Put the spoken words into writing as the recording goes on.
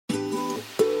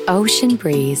ocean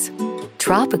breeze,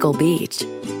 tropical beach,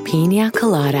 pina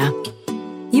colada.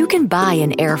 You can buy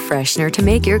an air freshener to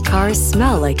make your car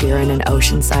smell like you're in an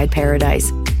oceanside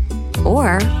paradise.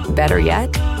 Or, better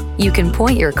yet, you can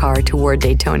point your car toward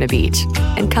Daytona Beach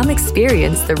and come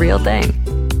experience the real thing.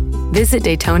 Visit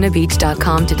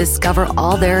DaytonaBeach.com to discover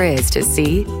all there is to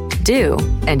see, do,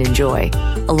 and enjoy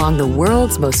along the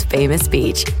world's most famous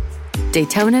beach.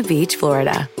 Daytona Beach,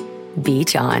 Florida.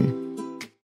 Beach on.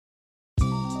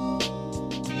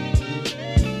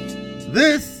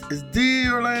 This is D.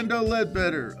 Orlando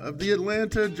Ledbetter of the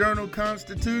Atlanta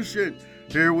Journal-Constitution,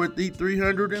 here with the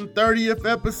 330th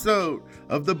episode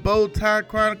of the Bowtie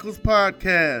Chronicles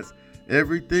podcast.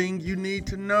 Everything you need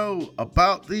to know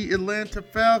about the Atlanta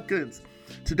Falcons.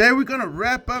 Today we're going to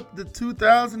wrap up the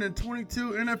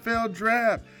 2022 NFL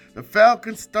Draft. The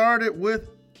Falcons started with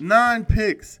 9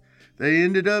 picks. They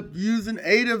ended up using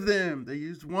 8 of them. They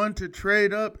used 1 to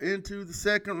trade up into the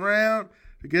second round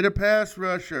to get a pass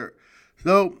rusher.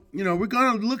 So, we're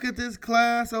going to look at this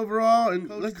class overall, and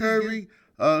Coach Kirby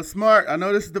Smart. I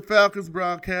know this is the Falcons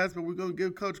broadcast, but we're going to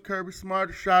give Coach Kirby Smart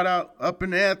a shout out up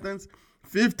in Athens.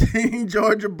 15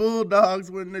 Georgia Bulldogs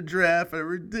win the draft, a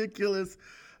ridiculous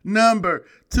number.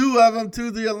 2 of them to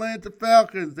the Atlanta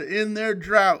Falcons to end their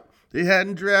drought. They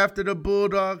hadn't drafted a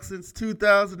Bulldog since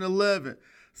 2011.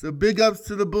 So big ups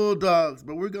to the Bulldogs.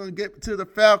 But we're going to get to the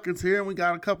Falcons here, and we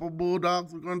got a couple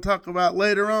Bulldogs we're going to talk about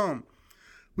later on.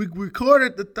 We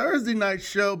recorded the Thursday night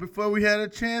show before we had a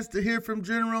chance to hear from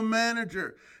general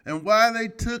manager and why they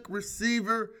took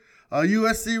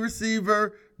USC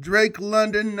receiver Drake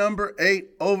London, number 8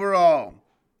 overall.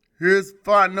 Here's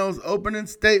Fontenot's opening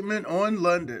statement on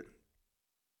London.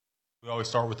 We always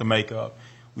start with the makeup.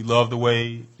 We love the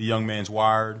way the young man's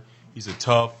wired. He's a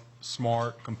tough,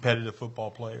 smart, competitive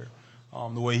football player.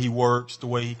 The way he works, the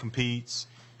way he competes.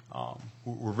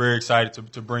 We're very excited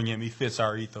to bring him. He fits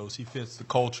our ethos. He fits the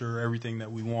culture, everything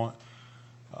that we want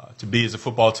to be as a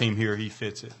football team here. He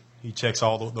fits it. He checks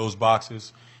all those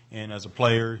boxes. And as a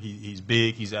player, he's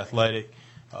big, he's athletic,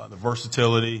 the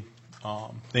versatility,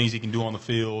 things he can do on the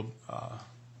field,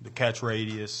 the catch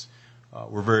radius.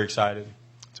 We're very excited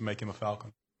to make him a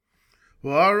Falcon.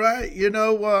 Well, all right.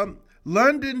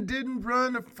 London didn't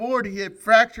run a 40. He had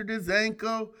fractured his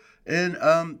ankle.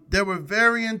 And there were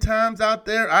varying times out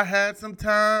there. I had some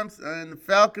times, and the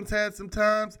Falcons had some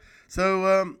times.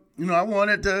 So, I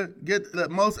wanted to get the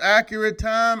most accurate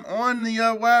time on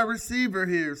the wide receiver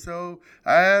here. So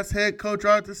I asked head coach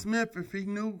Arthur Smith if he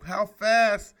knew how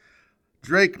fast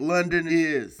Drake London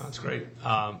is. That's great.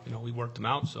 We worked him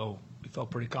out, so we felt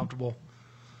pretty comfortable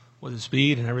with his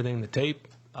speed and everything in the tape.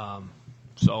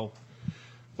 So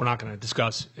we're not going to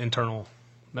discuss internal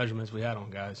measurements we had on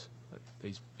guys.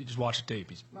 You just watch the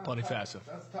tape. He's plenty fast.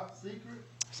 That's top secret?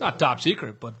 It's not top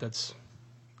secret, but that's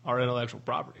our intellectual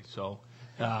property. So,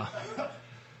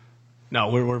 no,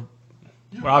 we're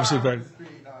obviously very.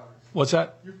 What's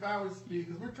that? You're fine with speed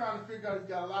because we're trying to figure out he's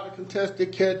got a lot of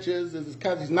contested catches. Is it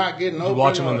because he's not getting open? You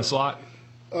watch him in the slot.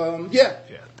 Yeah. Yeah,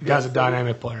 the guy's a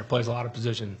dynamic player. Plays a lot of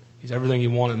position. He's everything you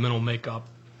want in mental makeup.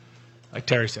 Like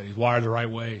Terry said, he's wired the right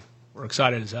way. We're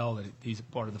excited as hell that he's a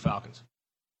part of the Falcons.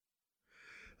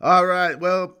 All right.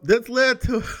 Well, this led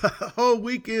to a whole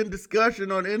weekend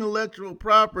discussion on intellectual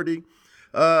property.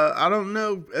 I don't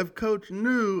know if Coach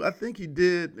knew. I think he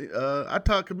did. I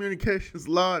taught communications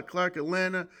law at Clark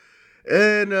Atlanta,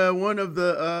 and one of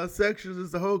the sections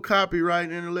is the whole copyright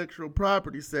and intellectual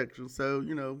property section. So,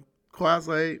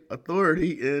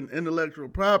 quasi-authority in intellectual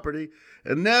property,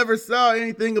 and never saw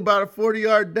anything about a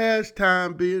 40-yard dash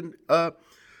time being a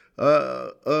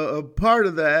part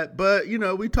of that. But,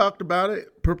 we talked about it.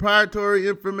 Proprietary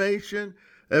information.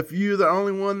 If you're the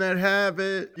only one that have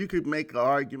it, you could make an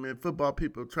argument. Football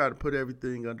people try to put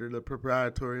everything under the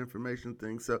proprietary information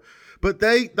thing. So, but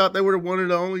they thought they were one of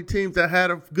the only teams that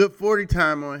had a good 40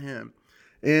 time on him.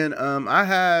 And I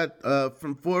had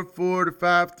from 4.4 to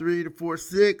 5.3 to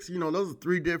 4.6. Those are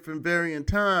 3 different varying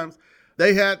times.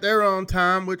 They had their own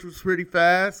time, which was pretty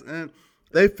fast. And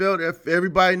they felt if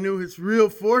everybody knew his real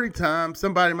 40 time,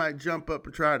 somebody might jump up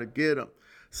and try to get him.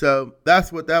 So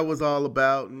that's what that was all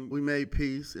about. And we made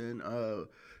peace and,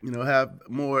 have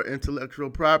more intellectual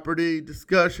property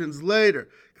discussions later.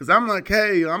 Because I'm like,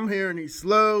 hey, I'm hearing he's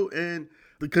slow and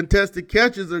the contested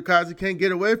catches are because he can't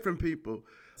get away from people.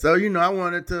 So, I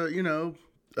wanted to,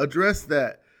 address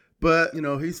that. But,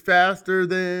 he's faster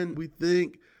than we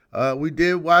think. We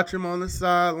did watch him on the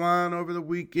sideline over the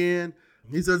weekend.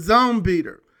 He's a zone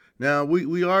beater. Now,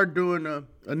 we are doing an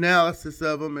analysis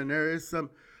of him, and there is some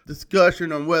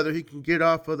discussion on whether he can get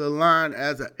off of the line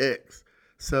as an X.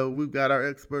 So we've got our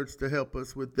experts to help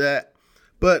us with that.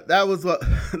 But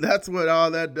that's what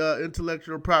all that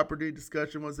intellectual property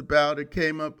discussion was about. It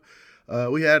came up.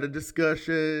 We had a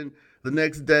discussion the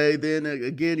next day. Then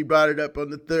again, he brought it up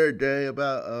on the third day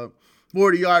about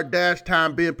 40-yard dash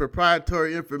time being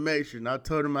proprietary information. I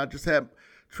told him I just had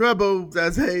trouble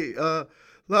as a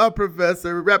law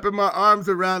professor wrapping my arms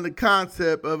around the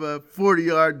concept of a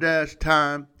 40-yard dash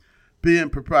time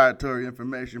being proprietary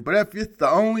information. But if you're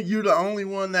the only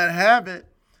one that have it,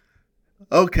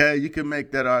 okay, you can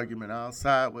make that argument. I'll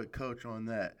side with Coach on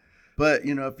that. But,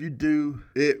 if you do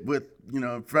it with,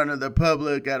 in front of the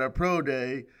public at a pro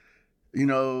day,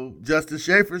 Justice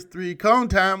Schaefer's 3-cone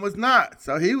time was not.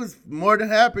 So he was more than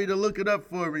happy to look it up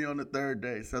for me on the third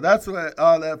day. So that's what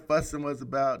all that fussing was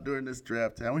about during this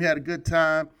draft time. We had a good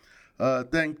time.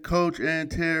 Thank Coach and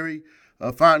Terry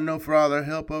Fontenot for all their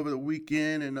help over the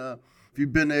weekend. And if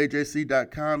you've been to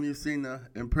AJC.com, you've seen the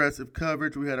impressive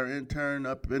coverage. We had our intern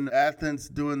up in Athens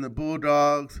doing the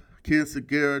Bulldogs, Ken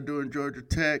Segura doing Georgia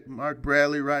Tech, Mark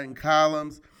Bradley writing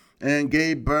columns, and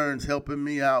Gabe Burns helping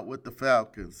me out with the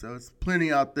Falcons. So it's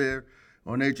plenty out there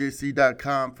on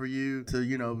AJC.com for you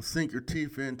to, sink your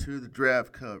teeth into the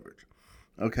draft coverage.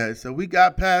 Okay, so we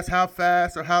got past how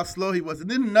fast or how slow he was. And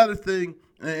then another thing,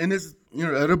 and this,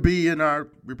 it'll be in our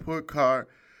report card,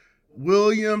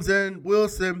 Williams and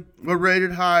Wilson were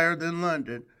rated higher than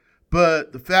London,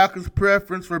 but the Falcons'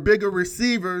 preference for bigger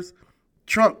receivers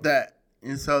trumped that.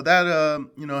 And so that,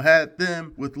 had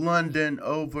them with London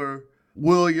over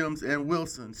Williams and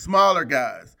Wilson. Smaller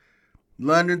guys.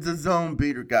 London's a zone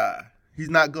beater guy. He's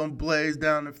not going to blaze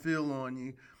down the field on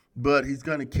you, but he's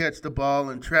going to catch the ball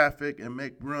in traffic and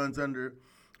make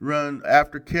run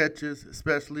after catches,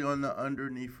 especially on the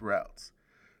underneath routes.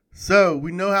 So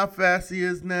we know how fast he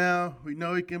is now. We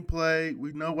know he can play.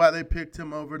 We know why they picked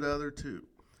him over the other two.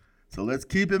 So let's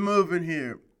keep it moving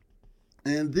here.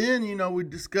 And then, we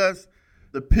discussed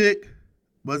the pick.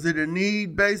 Was it a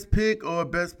need-based pick or a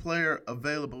best player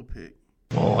available pick?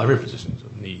 Well, every position is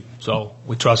a need. So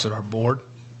we trusted our board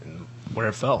and where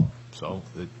it fell. So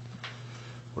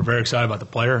we're very excited about the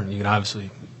player. And you can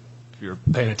obviously, if you're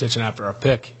paying attention after our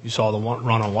pick, you saw the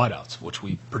run on wideouts, which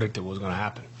we predicted was going to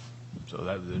happen.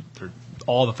 So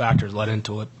all the factors led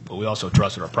into it, but we also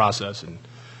trusted our process, and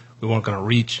we weren't going to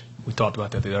reach. We talked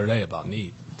about that the other day about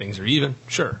need. Things are even,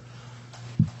 sure.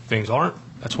 Things aren't.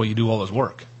 That's why you do all this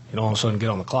work. You don't all of a sudden get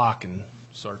on the clock and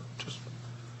start just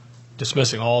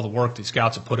dismissing all the work these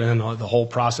scouts have put in, the whole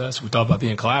process. We talk about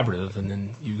being collaborative, and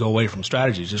then you go away from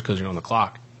strategies just because you're on the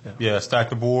clock. Yeah, stack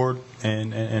the board,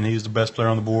 and he's the best player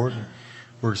on the board.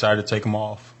 We're excited to take him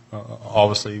off.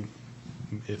 Obviously,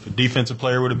 if a defensive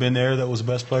player would have been there that was the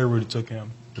best player, we would have took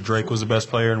him. But Drake was the best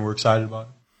player, and we're excited about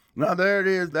it. Now, there it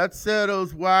is. That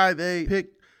settles why they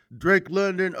picked Drake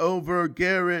London over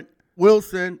Garrett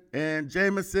Wilson and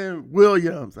Jamison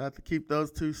Williams. I have to keep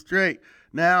those two straight.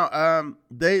 Now,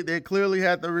 they clearly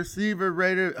had the receiver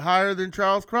rated higher than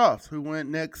Charles Cross, who went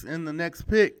next in the next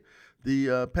pick,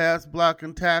 the pass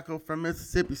blocking tackle from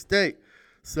Mississippi State.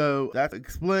 So that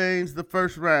explains the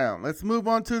first round. Let's move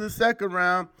on to the second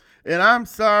round. And I'm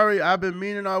sorry, I've been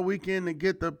meaning all weekend to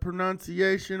get the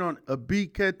pronunciation on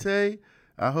Abikete.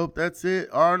 I hope that's it,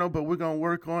 Arnold, but we're going to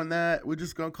work on that. We're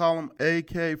just going to call him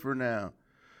AK for now.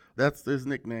 That's his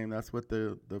nickname. That's what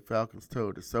the Falcons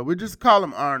told us. So we just call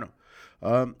him Arnold.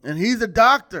 And he's a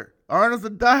doctor. Arnold's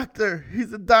a doctor.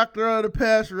 He's a doctor of the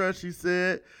pass rush, he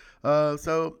said.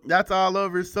 So that's all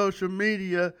over his social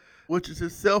media, which is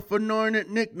his self-anointed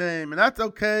nickname. And that's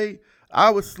okay. I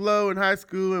was slow in high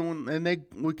school, and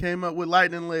we came up with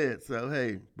lightning lead. So,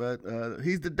 hey, but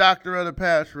he's the doctor of the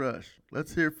pass rush.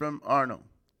 Let's hear from Arnold.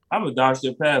 I'm a doctor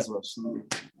of pass rush.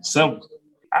 Simple.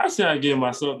 I say I give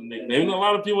myself a nickname. A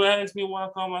lot of people ask me why I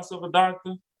call myself a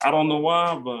doctor. I don't know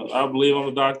why, but I believe I'm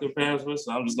a doctor of pass rush,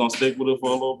 so I'm just going to stick with it for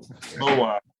a little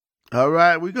while. All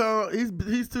right,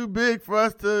 he's too big for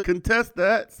us to contest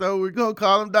that, so we're going to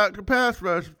call him Dr. Pass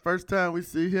Rush first time we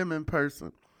see him in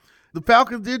person. The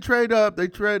Falcons did trade up.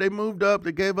 They moved up.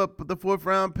 They gave up the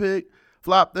 4th-round pick,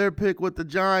 flopped their pick with the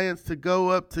Giants to go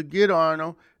up to get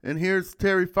Arnold. And here's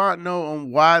Terry Fontenot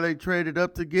on why they traded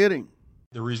up to get him.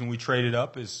 The reason we traded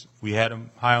up is we had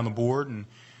him high on the board, and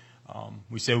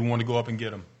we said we wanted to go up and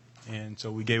get him. And so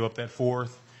we gave up that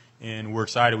 4th, and we're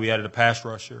excited. We added a pass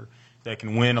rusher that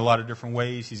can win a lot of different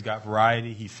ways. He's got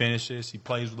variety. He finishes. He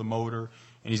plays with a motor,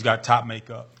 and he's got top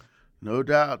makeup. No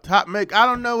doubt. Top make. I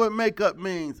don't know what makeup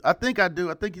means. I think I do.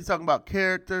 I think he's talking about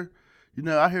character.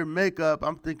 I hear makeup.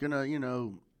 I'm thinking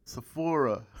of,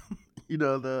 Sephora.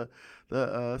 The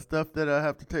stuff that I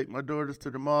have to take my daughters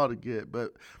to the mall to get.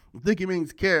 But I think he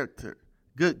means character.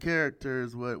 Good character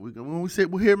is what when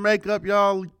we hear makeup,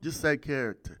 y'all just say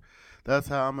character. that's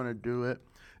how I'm going to do it.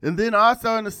 And then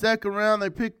also in the second round, they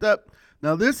picked up,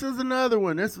 now this is another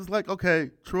one. This was like,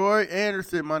 okay, Troy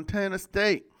Anderson, Montana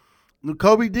State.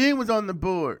 Kobe Dean was on the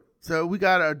board. So we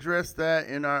got to address that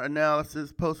in our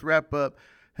analysis post-wrap-up.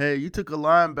 Hey, you took a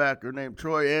linebacker named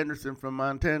Troy Anderson from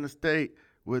Montana State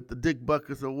with the Dick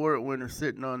Butkus Award winner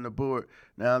sitting on the board.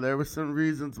 Now, there were some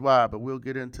reasons why, but we'll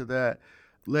get into that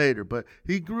later. But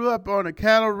he grew up on a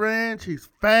cattle ranch. He's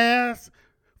fast,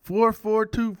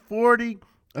 4'4", 240.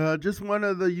 Just one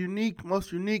of the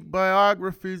most unique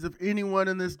biographies of anyone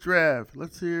in this draft.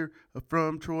 Let's hear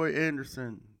from Troy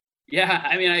Anderson. Yeah,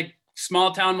 I mean,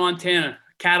 small town Montana,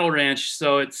 cattle ranch.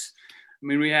 So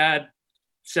we had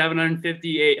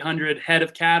 750, 800 head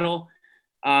of cattle.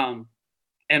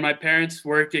 And my parents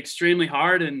worked extremely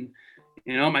hard, and,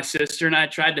 my sister and I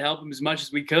tried to help them as much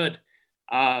as we could.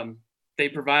 They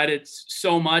provided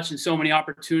so much and so many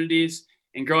opportunities.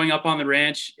 And growing up on the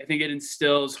ranch, I think it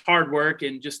instills hard work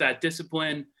and just that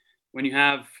discipline when you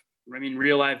have,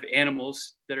 real life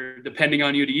animals that are depending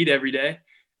on you to eat every day.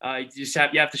 You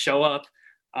have to show up.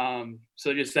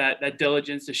 So just that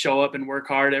diligence to show up and work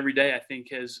hard every day, I think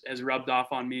has rubbed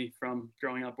off on me from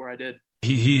growing up where I did.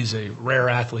 He is a rare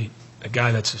athlete, a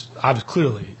guy that's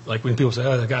clearly, like when people say,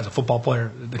 oh, that guy's a football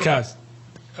player, the guy's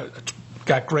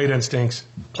got great instincts,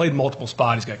 played multiple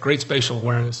spots, he's got great spatial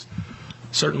awareness.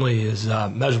 Certainly his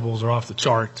measurables are off the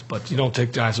charts, but you don't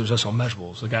take guys who are just on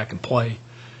measurables. The guy can play.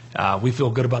 We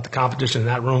feel good about the competition in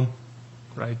that room,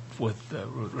 right, with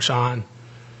Rashawn.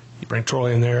 You bring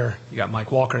Troy in there. You got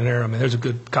Mike Walker in there. There's a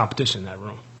good competition in that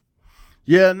room.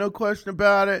 Yeah, no question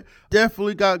about it.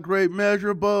 Definitely got great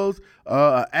measurables.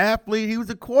 Athlete. He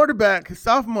was a quarterback his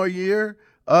sophomore year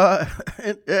at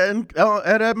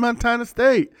Montana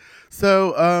State.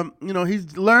 So,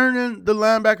 he's learning the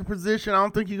linebacker position. I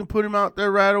don't think you can put him out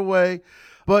there right away,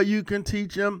 but you can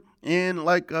teach him. And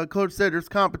like Coach said, there's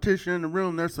competition in the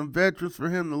room. There's some veterans for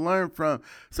him to learn from.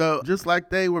 So just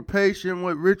like they were patient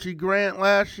with Richie Grant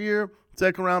last year,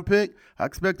 second-round pick, I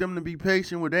expect them to be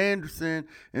patient with Anderson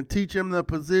and teach him the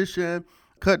position,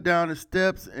 cut down his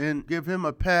steps, and give him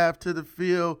a path to the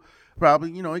field.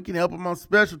 Probably, he can help him on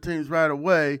special teams right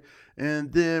away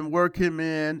and then work him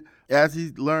in as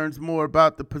he learns more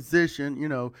about the position.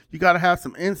 You got to have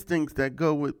some instincts that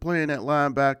go with playing that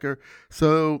linebacker.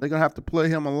 So they're going to have to play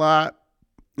him a lot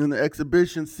in the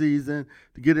exhibition season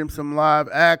to get him some live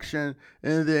action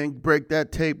and then break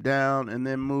that tape down and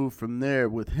then move from there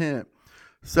with him.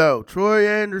 So Troy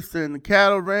Anderson, the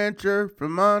cattle rancher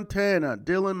from Montana,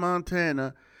 Dillon,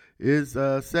 Montana, is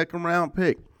a second-round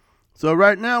pick. So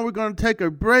right now we're going to take a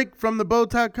break from the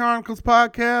Bowtie Chronicles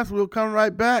podcast. We'll come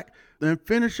right back and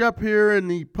finish up here in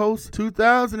the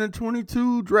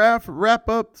post-2022 draft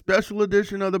wrap-up special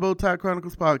edition of the Bowtie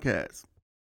Chronicles podcast.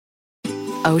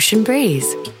 Ocean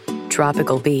breeze,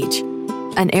 tropical beach.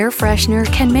 An air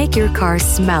freshener can make your car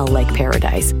smell like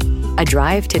paradise. A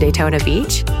drive to Daytona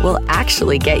Beach will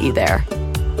actually get you there.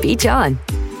 Beach on.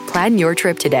 Plan your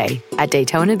trip today at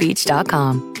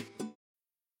DaytonaBeach.com.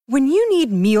 When you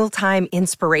need mealtime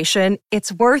inspiration,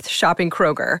 it's worth shopping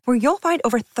Kroger, where you'll find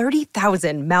over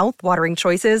 30,000 mouth-watering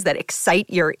choices that excite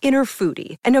your inner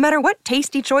foodie. And no matter what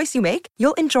tasty choice you make,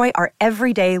 you'll enjoy our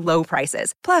everyday low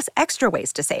prices, plus extra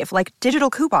ways to save, like digital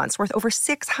coupons worth over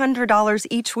 $600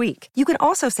 each week. You can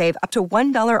also save up to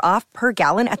 $1 off per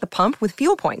gallon at the pump with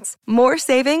fuel points. More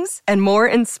savings and more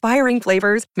inspiring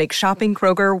flavors make shopping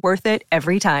Kroger worth it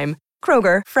every time.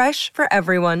 Kroger, fresh for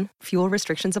everyone. Fuel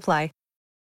restrictions apply.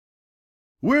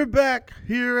 We're back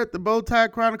here at the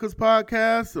Bowtie Chronicles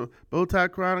podcast, so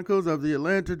Bowtie Chronicles of the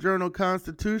Atlanta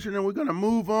Journal-Constitution, and we're going to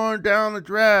move on down the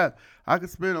draft. I could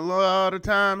spend a lot of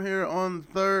time here on the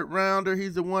third rounder.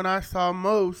 He's the one I saw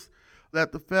most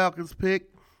that the Falcons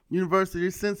picked. University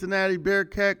of Cincinnati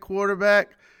Bearcat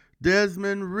quarterback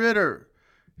Desmond Ridder.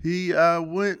 He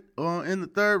went in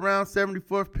the third round,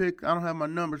 74th pick. I don't have my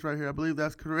numbers right here. I believe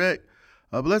that's correct.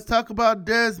 But let's talk about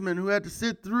Desmond, who had to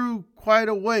sit through quite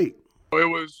a wait. It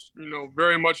was,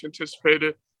 very much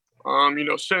anticipated.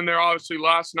 Sitting there obviously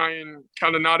last night and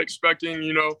kind of not expecting,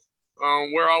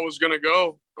 where I was going to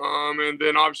go. And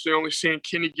then obviously only seeing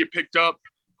Kenny get picked up,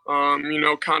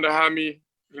 kind of had me,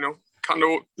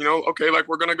 okay, like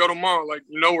we're going to go tomorrow. Like,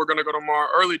 we're going to go tomorrow,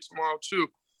 early tomorrow too.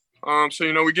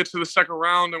 So, we get to the second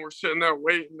round and we're sitting there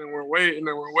waiting and we're waiting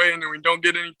and we're waiting and we don't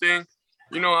get anything.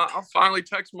 I finally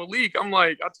text Malik.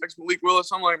 I text Malik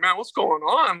Willis. I'm like, man, what's going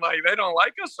on? Like, they don't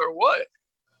like us or what?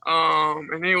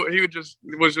 And he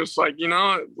was just like,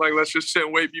 let's just sit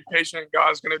and wait, be patient.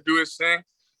 God's going to do his thing.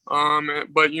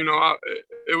 But,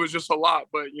 it was just a lot.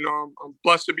 But, I'm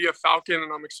blessed to be a Falcon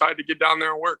and I'm excited to get down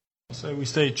there and work. So we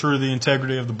stayed true to the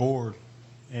integrity of the board.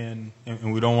 and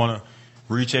we don't want to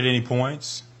reach at any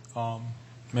points.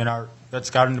 That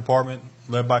scouting department,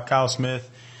 led by Kyle Smith,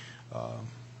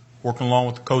 working along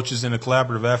with the coaches in a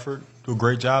collaborative effort, do a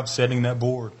great job setting that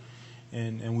board.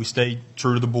 And we stayed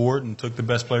true to the board and took the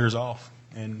best players off.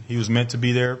 And he was meant to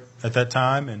be there at that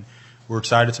time, and we're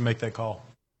excited to make that call.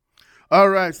 All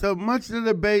right, so much of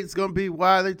the debate is going to be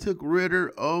why they took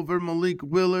Ritter over Malik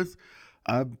Willis.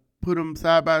 I put them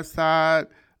side by side.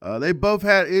 They both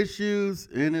had issues,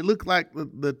 and it looked like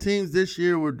the teams this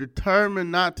year were determined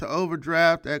not to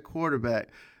overdraft at quarterback.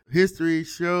 History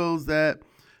shows that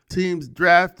teams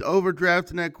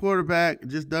overdrafting at quarterback, it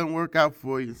just doesn't work out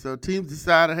for you. So teams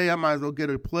decided, hey, I might as well get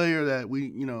a player that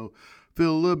we,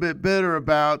 feel a little bit better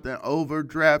about than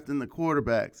overdrafting the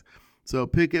quarterbacks. So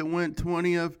Pickett went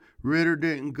 20th. Ritter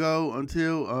didn't go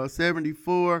until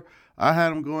 74. I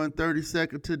had him going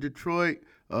 32nd to Detroit.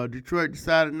 Detroit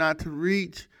decided not to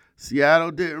reach.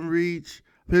 Seattle didn't reach.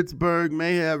 Pittsburgh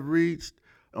may have reached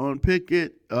on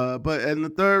Pickett. But in the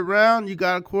third round, you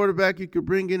got a quarterback you could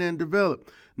bring in and develop.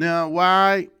 Now,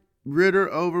 why Ritter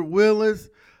over Willis?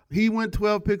 He went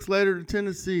 12 picks later to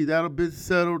Tennessee. That'll be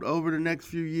settled over the next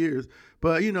few years.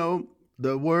 But,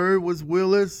 the word was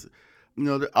Willis.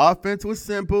 The offense was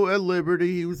simple at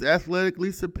Liberty. He was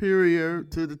athletically superior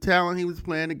to the talent he was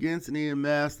playing against, and he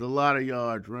amassed a lot of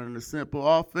yards running a simple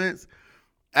offense.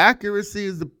 Accuracy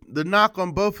is the knock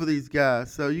on both of these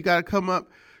guys. So you got to come up,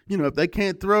 if they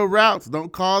can't throw routes,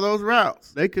 don't call those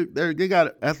routes. They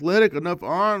got athletic enough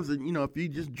arms, and, if you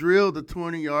just drill the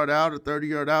 20-yard out or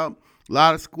 30-yard out, a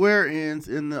lot of square ends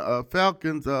in the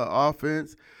Falcons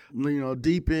offense,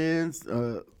 deep ends,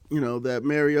 that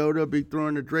Mariota be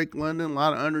throwing to Drake London, a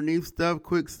lot of underneath stuff,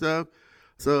 quick stuff.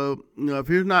 So, if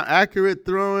he's not accurate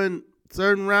throwing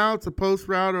certain routes, a post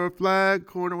route or a flag,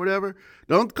 corner, whatever,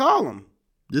 don't call him.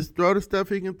 Just throw the stuff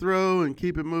he can throw and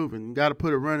keep it moving. You got to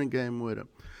put a running game with him.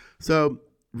 So,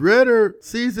 Ritter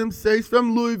sees him, he's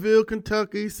from Louisville,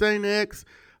 Kentucky, St. X,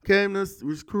 was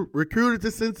recruited to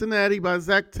Cincinnati by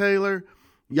Zach Taylor.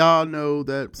 Y'all know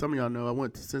that, some of y'all know I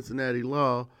went to Cincinnati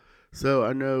Law. So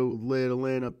I know lay of the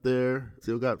land up there.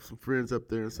 Still got some friends up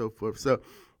there and so forth. So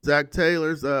Zach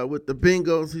Taylor's with the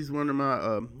Bengals. He's one of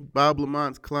my Bob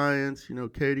Lamont's clients.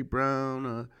 Katie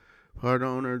Brown, part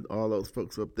owner, all those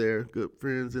folks up there. Good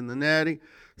friends in the Natty.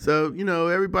 So,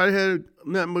 everybody had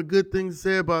nothing but good things to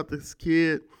say about this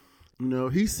kid.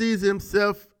 He sees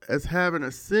himself as having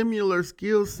a similar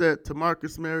skill set to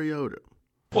Marcus Mariota.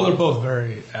 Well, they're both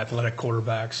very athletic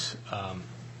quarterbacks.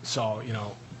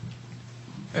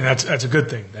 And that's a good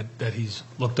thing that he's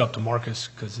looked up to Marcus,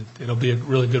 because it'll be a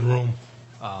really good room.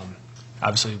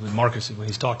 Obviously, with Marcus, when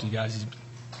he's talked to you guys,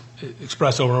 he's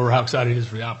expressed over and over how excited he is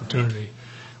for the opportunity.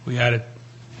 We added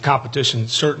competition,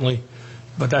 certainly,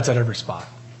 but that's at every spot.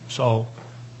 So,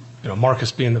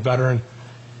 Marcus being the veteran,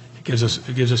 it gives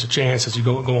us a chance as you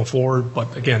go going forward.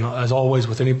 But again, as always,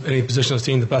 with any position on the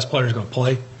team, the best player is going to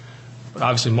play. But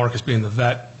obviously, Marcus being the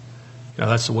vet,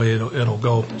 that's the way it'll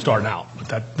go starting out.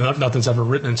 But nothing's ever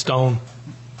written in stone.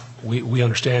 We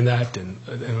understand that, and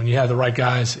when you have the right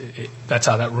guys, that's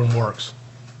how that room works,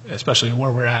 especially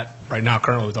where we're at right now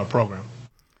currently with our program.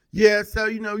 Yeah, so,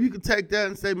 you can take that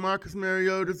and say Marcus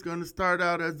Mariota's going to start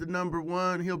out as the number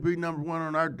one. He'll be number one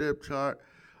on our depth chart.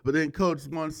 But then coach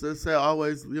wants to say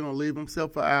always, leave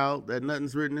himself out, that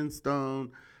nothing's written in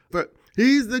stone. But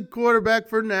he's the quarterback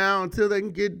for now until they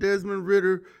can get Desmond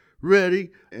Ritter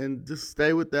ready, and just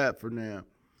stay with that for now.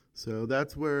 So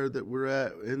that's where we're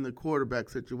at in the quarterback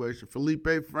situation. Felipe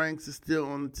Franks is still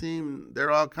on the team.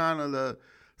 They're all kind of the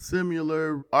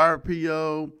similar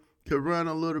RPO, could run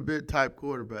a little bit type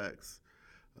quarterbacks.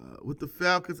 With the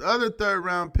Falcons' other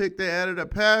third-round pick, they added a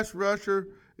pass rusher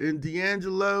in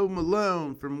D'Angelo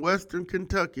Malone from Western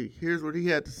Kentucky. Here's what he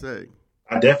had to say.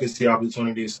 I definitely see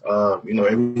opportunities.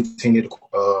 Every team needs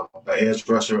an edge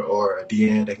rusher or a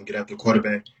DN that can get after the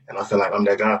quarterback, and I feel like I'm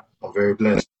that guy. I'm very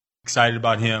blessed. Excited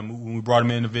about him. When we brought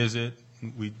him in to visit,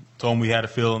 we told him we had a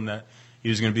feeling that he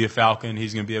was going to be a Falcon.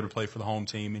 He's going to be able to play for the home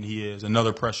team, and he is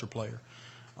another pressure player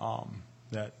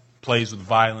that plays with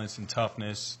violence and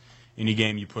toughness any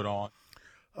game you put on.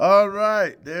 All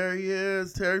right, there he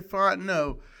is, Terry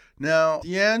Fontenot. Now,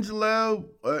 D'Angelo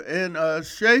and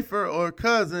Schaefer are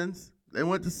cousins. They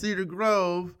went to Cedar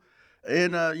Grove,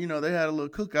 and, they had a little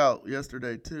cookout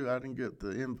yesterday, too. I didn't get the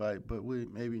invite, but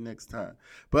maybe next time.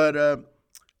 But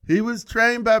he was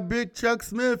trained by Big Chuck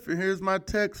Smith, and here's my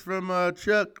text from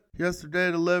Chuck yesterday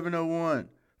at 11:01.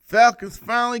 Falcons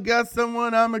finally got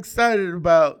someone I'm excited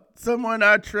about, someone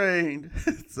I trained.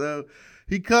 So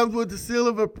he comes with the seal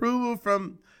of approval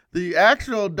from the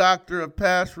actual doctor of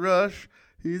pass rush.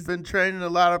 He's been training a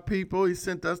lot of people. He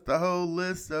sent us the whole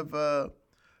list of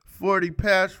 40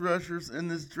 pass rushers in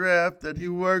this draft that he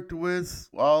worked with,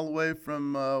 all the way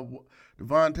from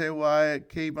Devontae Wyatt,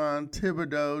 Kayvon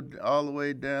Thibodeau, all the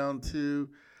way down to,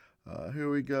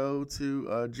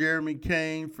 Jeremy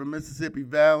Kane from Mississippi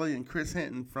Valley and Chris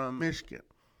Hinton from Michigan.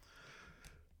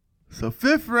 So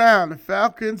 5th round, the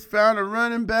Falcons found a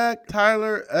running back,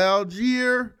 Tyler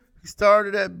Algier. He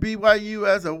started at BYU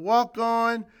as a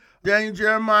walk-on. Daniel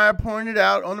Jeremiah pointed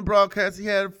out on the broadcast he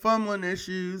had fumbling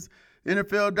issues.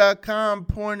 NFL.com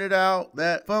pointed out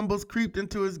that fumbles creeped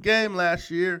into his game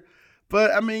last year.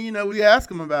 But, we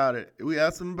asked him about it. We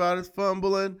asked him about his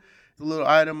fumbling. A little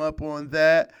item up on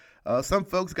that. Some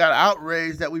folks got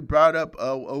outraged that we brought up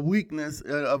a weakness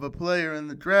of a player in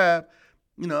the draft.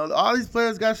 All these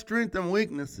players got strengths and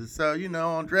weaknesses. So,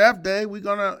 on draft day, we're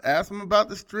going to ask them about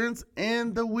the strengths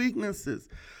and the weaknesses.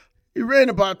 He ran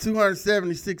about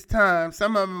 276 times.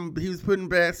 Some of them he was put in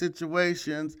bad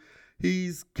situations.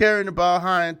 He's carrying the ball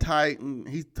high and tight, and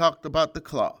he talked about the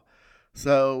claw.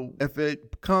 So if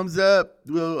it comes up,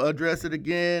 we'll address it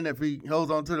again. If he holds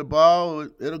on to the ball,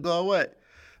 it'll go away.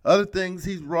 Other things,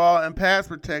 he's raw in pass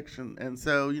protection. And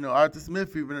so, Arthur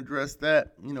Smith even addressed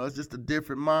that. It's just a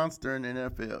different monster in the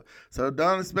NFL. So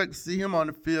don't expect to see him on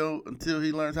the field until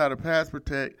he learns how to pass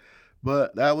protect.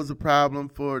 But that was a problem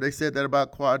they said that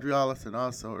about Quadri Allison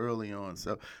also early on.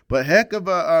 So, but heck of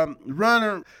a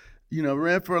runner,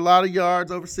 ran for a lot of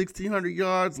yards, over 1,600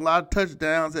 yards, a lot of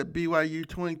touchdowns at BYU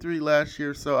 23 last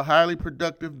year. So a highly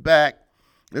productive back.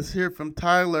 Let's hear from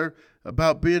Tyler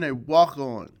about being a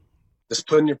walk-on. Just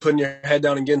putting your head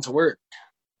down and getting to work.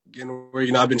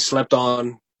 I've been slept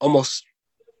on almost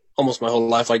my whole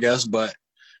life, I guess. But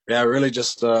yeah, really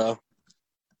just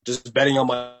betting on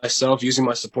myself, using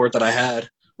my support that I had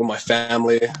with my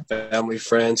family,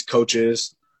 friends,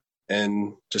 coaches,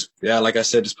 and just, like I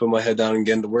said, just put my head down and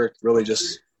getting to work. Really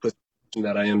just put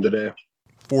that I am today.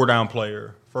 4-down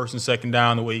player, 1st and 2nd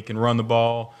down, the way he can run the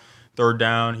ball. 3rd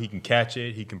down, he can catch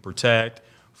it, he can protect.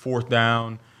 4th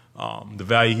down, the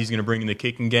value he's going to bring in the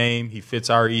kicking game. He fits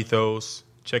our ethos,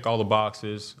 check all the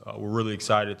boxes. We're really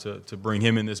excited to bring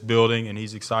him in this building, and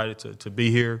he's excited to be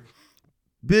here.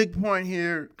 Big point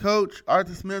here. Coach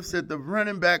Arthur Smith said the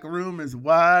running back room is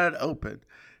wide open.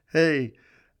 Hey,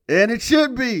 and it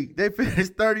should be. They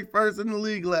finished 31st in the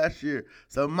league last year.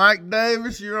 So Mike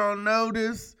Davis, you're on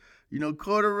notice.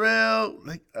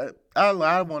 Cordarrelle,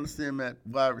 I want to see him at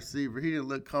wide receiver. He didn't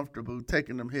look comfortable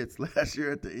taking them hits last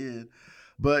year at the end.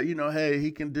 But, hey,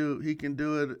 he can do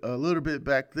it a little bit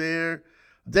back there.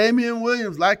 Damian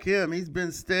Williams, like him, he's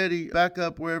been steady back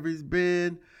up wherever he's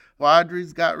been.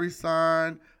 Quadri's got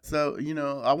re-signed. So,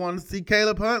 I want to see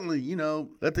Caleb Huntley,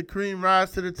 let the cream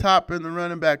rise to the top in the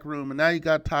running back room. And now you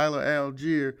got Tyler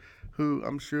Algier, who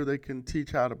I'm sure they can teach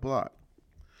how to block.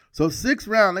 So 6th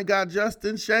round, they got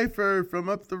Justin Schaefer from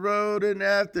up the road in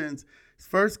Athens. His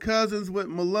first cousins with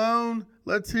Malone.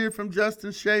 Let's hear from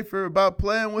Justin Schaefer about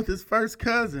playing with his first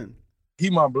cousin. He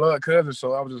my blood cousin,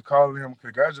 so I was just calling him,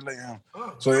 congratulating him.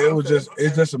 So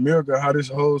it's just a miracle how this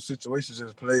whole situation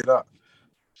just played out.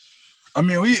 We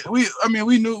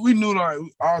knew like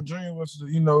our dream was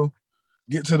to,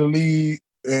 get to the league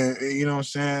and you know what I'm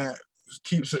saying,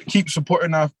 keep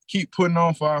supporting keep putting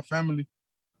on for our family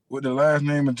with the last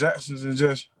name of Jacksons and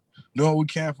just doing what we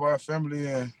can for our family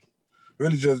and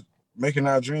really just making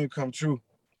our dream come true.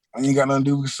 I ain't got nothing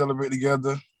to do, we can celebrate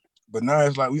together. But now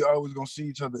it's like we always gonna see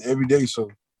each other every day, so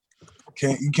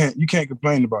you can't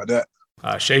complain about that.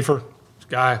 Schaefer, this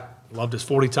guy, loved his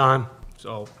 40 time,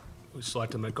 so we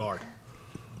selected him at guard.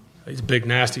 He's a big,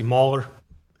 nasty mauler.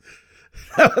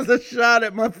 That was a shot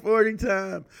at my 40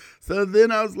 time. So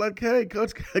then I was like, hey,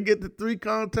 coach, can I get the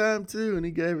 3-cone time too? And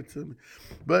he gave it to me.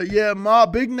 But yeah,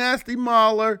 big, nasty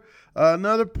mauler.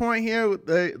 Another point here with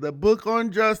the book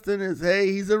on Justin is,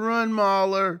 hey, he's a run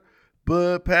mauler,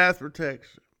 but pass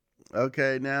protection.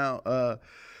 Okay, now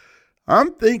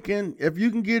I'm thinking if you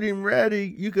can get him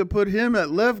ready, you could put him at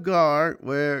left guard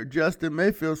where Justin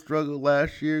Mayfield struggled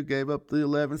last year, gave up the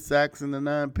 11 sacks and the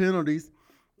 9 penalties.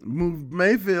 Move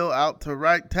Mayfield out to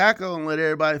right tackle and let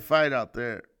everybody fight out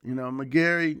there.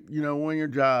 McGarry, win your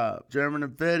job. German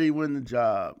and Fetty win the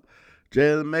job.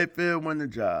 Jalen Mayfield win the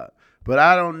job. But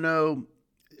I don't know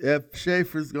if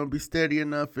Schaefer's going to be steady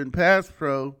enough in pass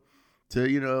pro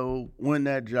to, win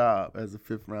that job as a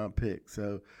 5th-round pick.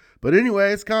 So, but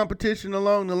anyway, it's competition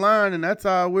along the line, and that's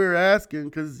all we're asking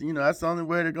because, that's the only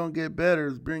way they're going to get better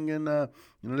is bring in,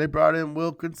 they brought in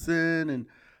Wilkinson and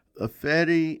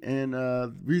Fetty and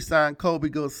re-signed Kobe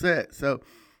Gossett. So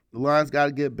the line's got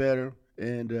to get better,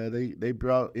 and they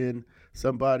brought in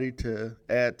somebody to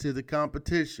add to the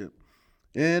competition.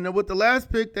 And with the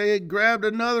last pick, they had grabbed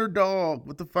another dog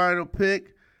with the final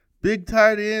pick. Big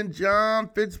tight end John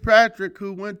Fitzpatrick,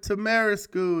 who went to Marist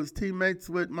School, is teammates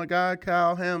with my guy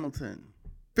Kyle Hamilton.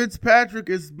 Fitzpatrick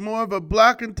is more of a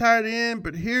blocking tight end,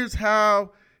 but here's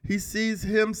how he sees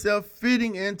himself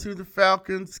fitting into the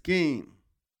Falcons scheme.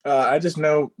 I just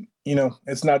know,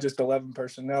 it's not just 11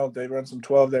 personnel. They run some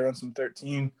 12, they run some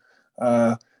 13.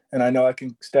 And I know I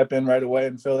can step in right away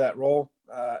and fill that role,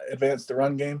 advance the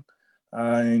run game,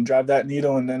 and drive that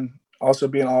needle, and then also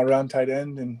be an all-around tight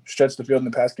end and stretch the field in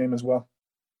the pass game as well.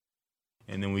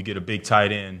 And then we get a big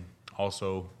tight end,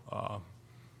 also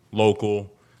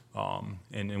local,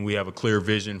 and we have a clear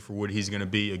vision for what he's going to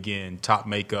be. Again, top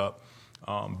makeup,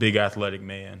 big athletic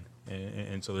man.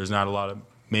 And so there's not a lot of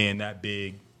men that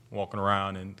big walking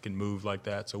around and can move like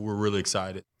that. So we're really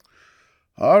excited.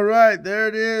 All right, there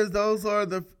it is. Those are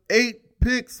the 8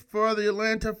 picks for the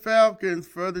Atlanta Falcons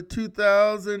for the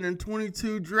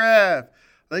 2022 draft.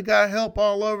 They got help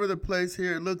all over the place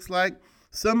here. It looks like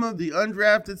some of the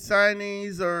undrafted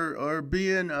signees are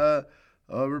being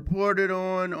reported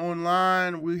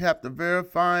online. We have to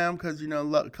verify them because,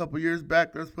 a couple years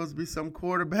back, there was supposed to be some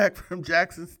quarterback from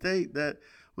Jackson State that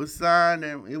was signed,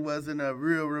 and it wasn't a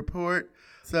real report.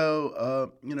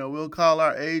 So, we'll call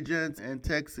our agents and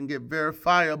text and get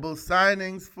verifiable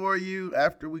signings for you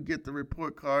after we get the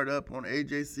report card up on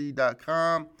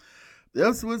AJC.com.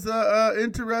 This was an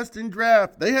interesting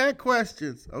draft. They had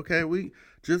questions. Okay,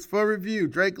 just for review,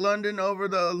 Drake London over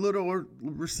the little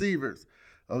receivers.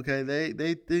 Okay,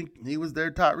 they think he was their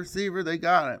top receiver. They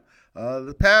got him.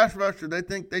 The pass rusher, they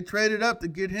think they traded up to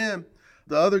get him.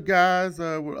 The other guys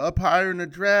were up higher in the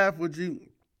draft.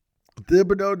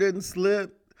 Thibodeau didn't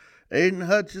slip. Aiden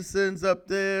Hutchinson's up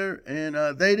there, and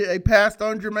they passed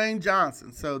on Jermaine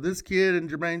Johnson. So this kid and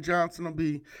Jermaine Johnson will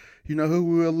be, who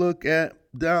we'll look at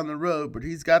down the road. But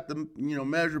he's got the,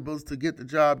 measurables to get the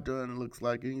job done, it looks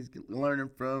like. And he's learning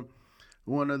from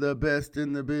one of the best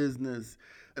in the business.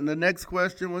 And the next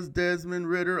question was Desmond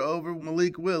Ridder over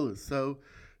Malik Willis. So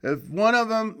if one of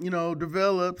them,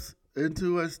 develops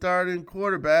into a starting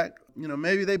quarterback,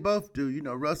 maybe they both do.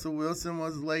 Russell Wilson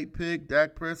was a late pick.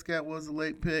 Dak Prescott was a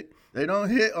late pick. They don't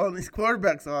hit on these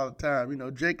quarterbacks all the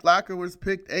time. Jake Locker was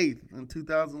picked 8th in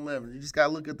 2011. You just got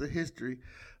to look at the history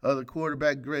of the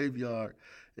quarterback graveyard.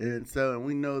 And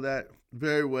we know that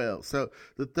very well. So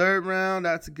the 3rd round,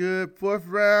 that's good. 4th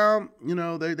round,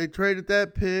 they traded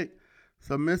that pick.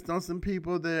 So missed on some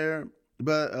people there.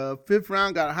 But 5th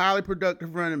round, got a highly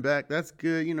productive running back. That's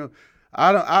good.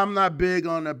 I'm not big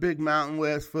on the big Mountain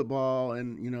West football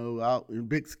and, out in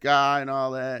Big Sky and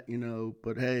all that,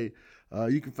 but hey,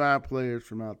 you can find players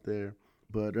from out there.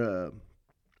 But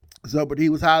he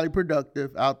was highly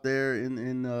productive out there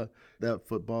in that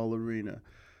football arena.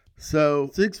 So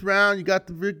 6th round, you got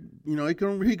the big,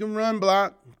 he can run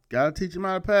block. Got to teach him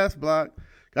how to pass block.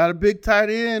 Got a big tight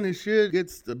end and should get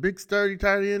a big sturdy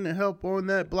tight end to help on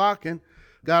that blocking.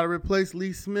 Got to replace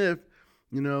Lee Smith.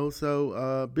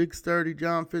 Big sturdy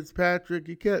John Fitzpatrick,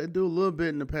 he can do a little bit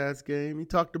in the pass game. He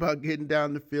talked about getting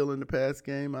down the field in the pass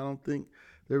game. I don't think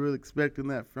they're really expecting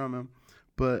that from him.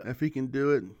 But if he can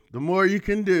do it, the more you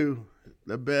can do,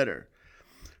 the better.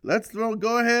 Let's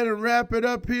go ahead and wrap it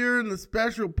up here in the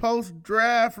special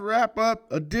post-draft wrap-up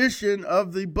edition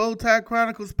of the Bowtie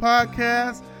Chronicles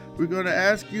podcast. We're going to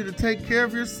ask you to take care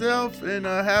of yourself and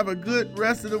have a good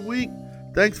rest of the week.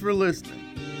 Thanks for listening.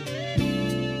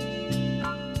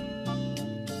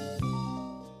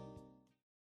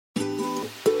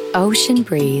 Ocean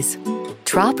breeze,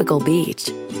 tropical beach,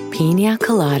 pina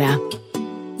colada.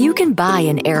 You can buy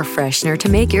an air freshener to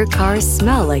make your car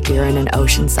smell like you're in an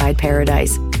oceanside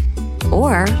paradise.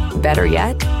 Or, better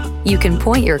yet, you can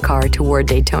point your car toward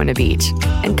Daytona Beach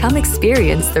and come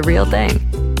experience the real thing.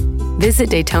 Visit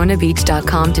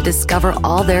DaytonaBeach.com to discover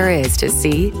all there is to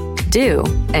see, do,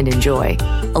 and enjoy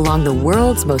along the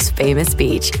world's most famous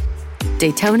beach.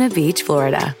 Daytona Beach,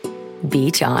 Florida.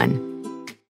 Beach on.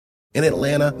 In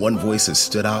Atlanta, one voice has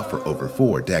stood out for over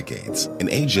 4 decades. An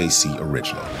AJC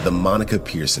original, The Monica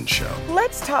Pearson Show.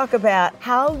 Let's talk about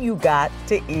how you got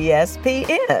to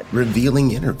ESPN.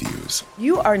 Revealing interviews.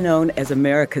 You are known as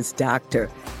America's doctor,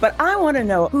 but I want to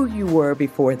know who you were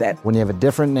before that. When you have a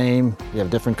different name, you have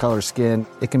different color skin,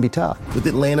 it can be tough. With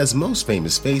Atlanta's most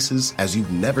famous faces as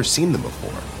you've never seen them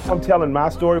before. I'm telling my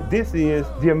story. This is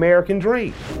the American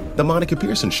dream. The Monica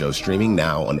Pearson Show, streaming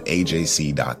now on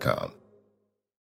AJC.com.